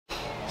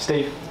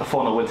Steve, a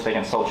 4-0 win today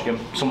against Altrincham.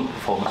 Some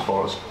performance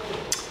for us.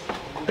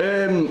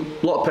 A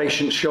lot of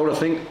patience showed, I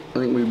think.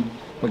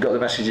 We got the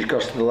message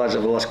across to the lads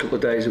over the last couple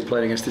of days of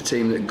playing against a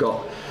team that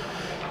got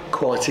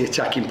quality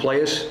attacking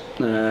players.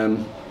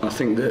 I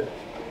think that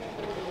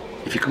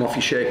if you come off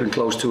your shape and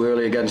close too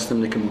early against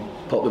them, they can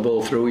pop the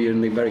ball through you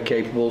and be very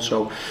capable.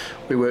 So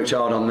we worked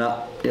hard on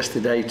that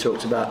yesterday,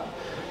 talked about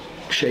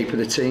shape of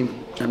the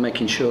team and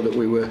making sure that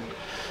we were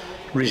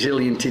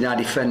resilient in our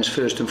defence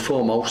first and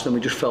foremost, and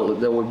we just felt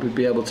that we'd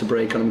be able to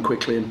break on them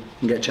quickly and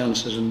get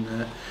chances, and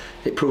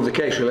it proved the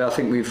case really. I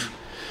think we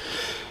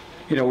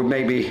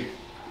maybe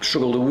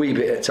struggled a wee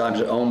bit at times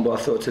at home, but I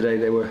thought today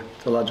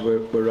the lads were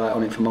right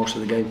on it for most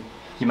of the game.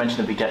 You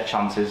mentioned that we get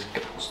chances,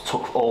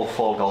 took all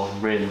 4 goals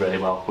really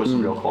well, with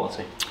some real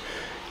quality.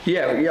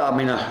 Yeah. I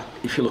mean,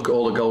 if you look at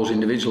all the goals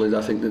individually,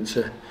 I think that's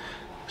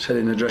said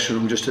in the dressing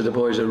room just to the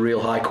boys, are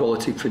real high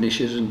quality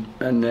finishes,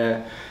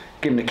 and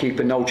giving the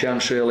keeper no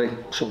chance really.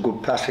 Some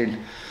good passing,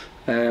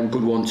 good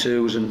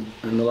 1-2s, and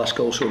the last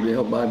goal summed it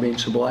up by being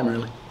sublime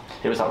really.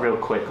 It was that real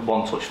quick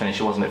one-touch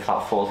finish, wasn't it, for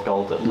that 4th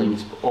goal that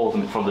leads all of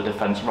them from the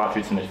defence right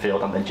through to the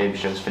midfield, and then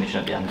James Jones finishing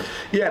at the end.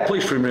 Yeah,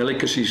 pleased for him really,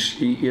 because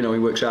he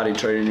works hard in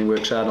training, he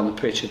works hard on the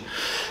pitch, and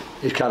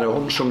he's kind of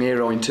an unsung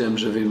hero in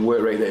terms of his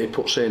work rate that he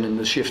puts in and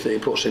the shift that he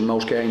puts in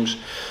most games.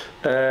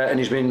 And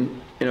he's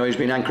been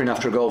anchoring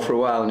after a goal for a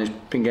while, and he's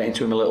been getting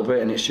to him a little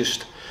bit, and it's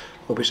just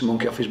hope it's a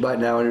monkey off his back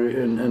now,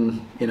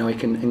 and he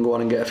can go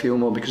on and get a few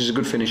more, because he's a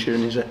good finisher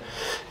and he's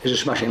a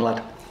smashing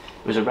lad.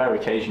 It was a rare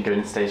occasion going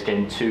into today's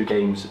game, 2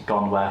 games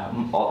gone where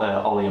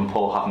Ollie and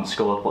Paul haven't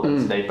scored, but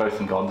today both of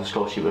them got on the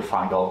score sheet with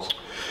 5 goals.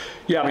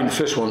 Yeah, I mean, the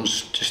first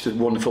one's just a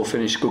wonderful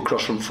finish, good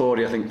cross from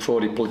Fordy. I think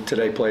Fordy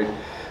today played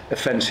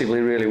offensively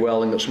really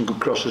well and got some good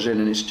crosses in,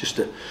 and it's just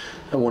a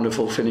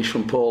wonderful finish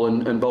from Paul,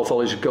 and both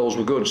Ollie's goals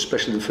were good,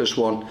 especially the first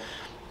one.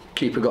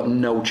 Keeper got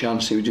no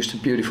chance, it was just a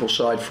beautiful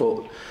side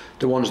foot,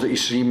 the ones that you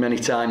see many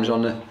times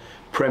on the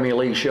Premier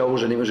League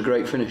shows, and it was a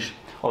great finish.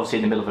 Obviously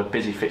in the middle of a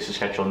busy fixture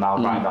schedule now,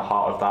 right in the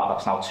heart of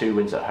that's now 2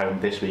 wins at home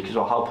this week as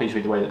well. How pleased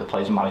with the way that the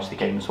players managed the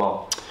game as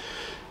well?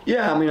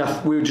 Yeah, I mean,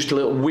 we were just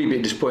a wee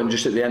bit disappointed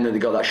just at the end that they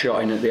got that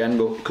shot in at the end,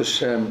 but because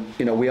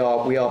we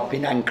are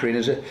been anchoring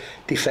as a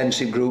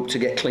defensive group to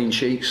get clean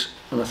sheets,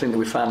 and I think that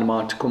we found them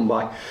hard to come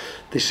by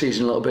this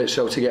season a little bit,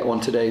 so to get one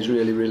today is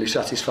really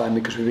satisfying,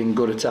 because we've been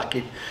good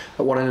attacking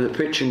at one end of the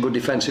pitch and good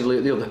defensively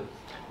at the other.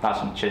 Nice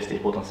one. Cheers,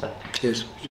 Steve. Well done, sir. Cheers.